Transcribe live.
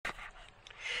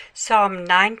Psalm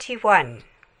 91.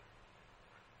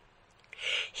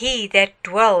 He that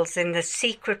dwells in the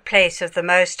secret place of the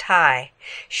Most High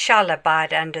shall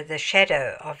abide under the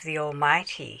shadow of the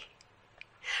Almighty.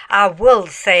 I will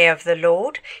say of the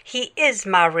Lord, He is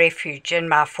my refuge and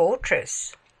my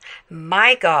fortress.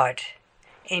 My God,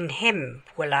 in Him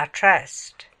will I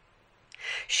trust.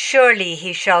 Surely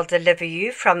He shall deliver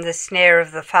you from the snare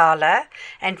of the fowler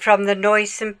and from the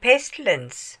noisome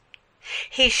pestilence.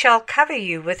 He shall cover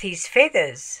you with His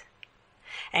feathers,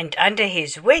 and under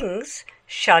His wings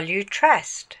shall you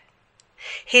trust.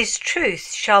 His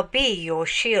truth shall be your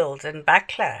shield and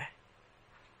buckler.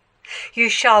 You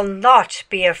shall not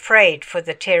be afraid for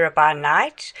the terror by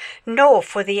night, nor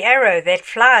for the arrow that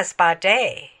flies by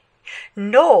day,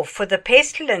 nor for the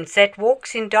pestilence that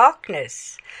walks in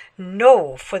darkness,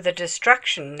 nor for the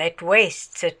destruction that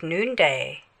wastes at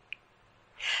noonday.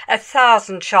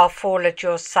 1,000 shall fall at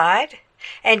your side,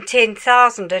 and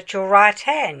 10,000 at your right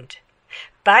hand,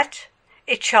 but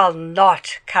it shall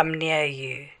not come near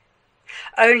you.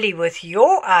 Only with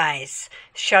your eyes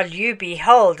shall you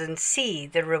behold and see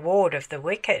the reward of the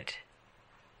wicked.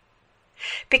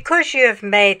 Because you have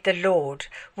made the Lord,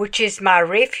 which is my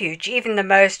refuge, even the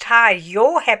Most High,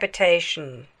 your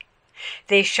habitation,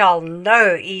 there shall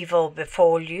no evil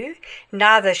befall you,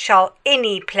 neither shall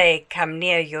any plague come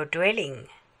near your dwelling.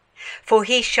 For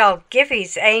He shall give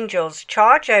His angels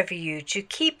charge over you to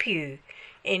keep you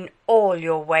in all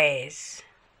your ways.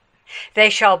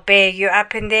 They shall bear you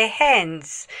up in their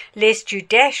hands, lest you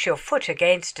dash your foot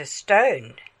against a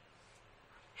stone.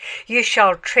 You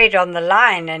shall tread on the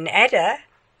lion and adder,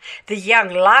 the young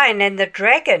lion and the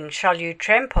dragon shall you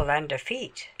trample under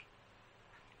feet.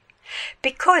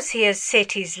 Because He has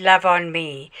set His love on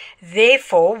me,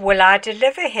 therefore will I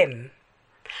deliver him.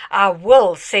 I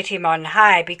will set him on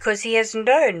high, because he has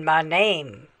known my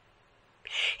name.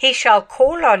 He shall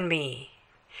call on me,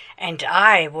 and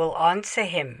I will answer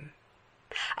him.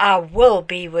 I will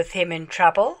be with him in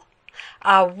trouble.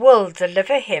 I will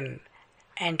deliver him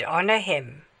and honor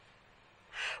him.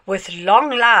 With long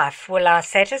life will I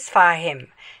satisfy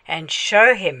him and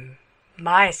show him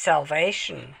my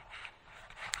salvation.